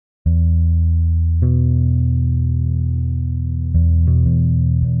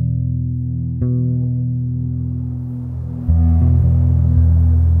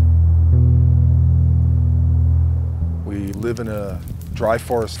live in a dry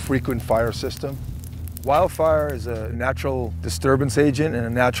forest frequent fire system. Wildfire is a natural disturbance agent and a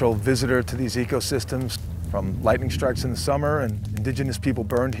natural visitor to these ecosystems. From lightning strikes in the summer, and indigenous people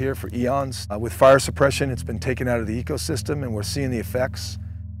burned here for eons. With fire suppression, it's been taken out of the ecosystem, and we're seeing the effects.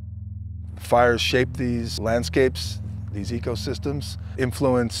 Fires shape these landscapes, these ecosystems,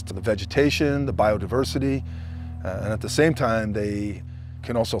 influenced the vegetation, the biodiversity, and at the same time, they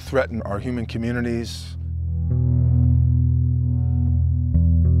can also threaten our human communities.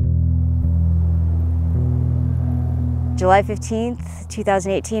 July 15th,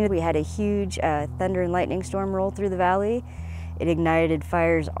 2018, we had a huge thunder and lightning storm roll through the valley. It ignited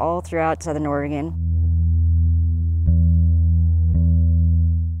fires all throughout Southern Oregon.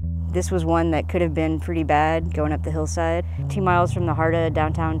 This was one that could have been pretty bad going up the hillside. 2 miles from the heart of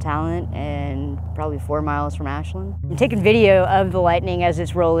downtown Talent and probably 4 miles from Ashland. I'm taking video of the lightning as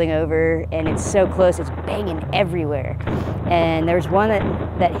it's rolling over, and it's so close, it's banging everywhere. And there was one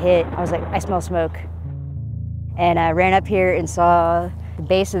that hit, I was like, I smell smoke. And I ran up here and saw the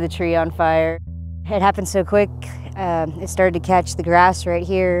base of the tree on fire. It happened so quick, it started to catch the grass right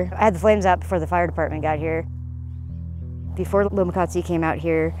here. I had the flames out before the fire department got here. Before Lomakatsi came out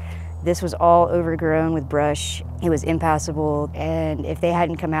here, this was all overgrown with brush. It was impassable, and if they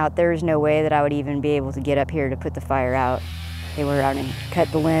hadn't come out, there was no way that I would even be able to get up here to put the fire out. They were out and cut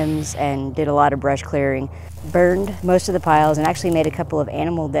the limbs and did a lot of brush clearing. Burned most of the piles and actually made a couple of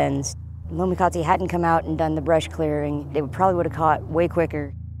animal dens. Lomakatsi hadn't come out and done the brush clearing, they probably would have caught way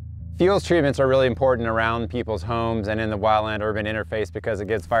quicker. Fuels treatments are really important around people's homes and in the wildland-urban interface because it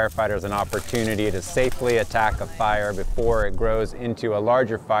gives firefighters an opportunity to safely attack a fire before it grows into a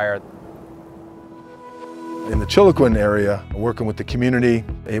larger fire. In the Chiloquin area, working with the community,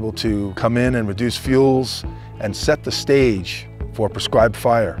 able to come in and reduce fuels and set the stage for prescribed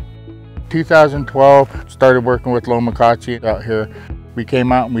fire. 2012, started working with Lomakatsi out here. We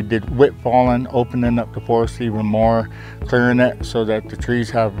came out and we did whip falling, opening up the forest even more, clearing it so that the trees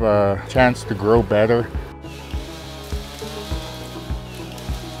have a chance to grow better.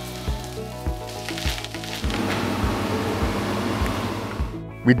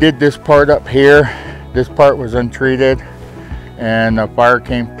 We did this part up here. This part was untreated and a fire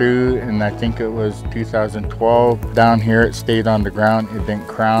came through, and I think it was 2012. Down here it stayed on the ground. It didn't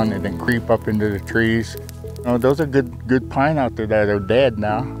crown, it didn't creep up into the trees. Oh, those are good pine out there that are dead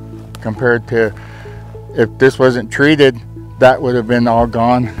now. Compared to if this wasn't treated, that would have been all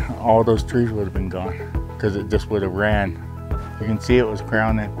gone. All those trees would have been gone because it just would have ran. You can see it was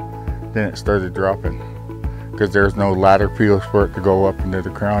crowning, then it started dropping because there's no ladder fields for it to go up into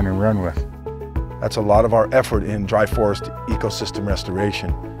the crown and run with. That's a lot of our effort in dry forest ecosystem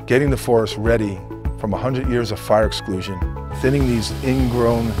restoration, getting the forest ready from 100 years of fire exclusion, thinning these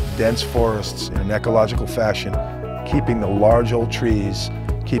ingrown, dense forests in an ecological fashion, keeping the large old trees,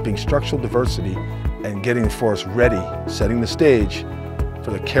 keeping structural diversity, and getting the forest ready, setting the stage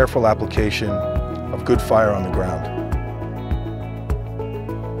for the careful application of good fire on the ground.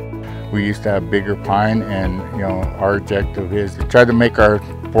 We used to have bigger pine, and our objective is to try to make our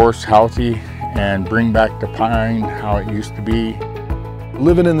forest healthy and bring back the pine how it used to be.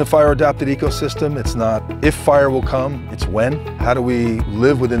 Living in the fire-adapted ecosystem, it's not if fire will come, it's when. How do we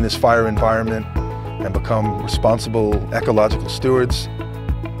live within this fire environment and become responsible ecological stewards?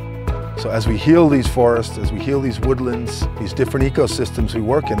 So as we heal these forests, as we heal these woodlands, these different ecosystems we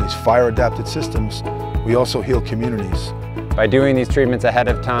work in, these fire-adapted systems, we also heal communities. By doing these treatments ahead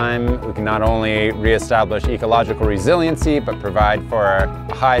of time, we can not only reestablish ecological resiliency, but provide for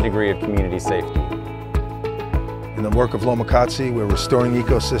a high degree of community safety. In the work of Lomakatsi, we're restoring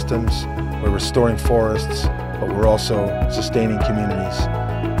ecosystems, we're restoring forests, but we're also sustaining communities.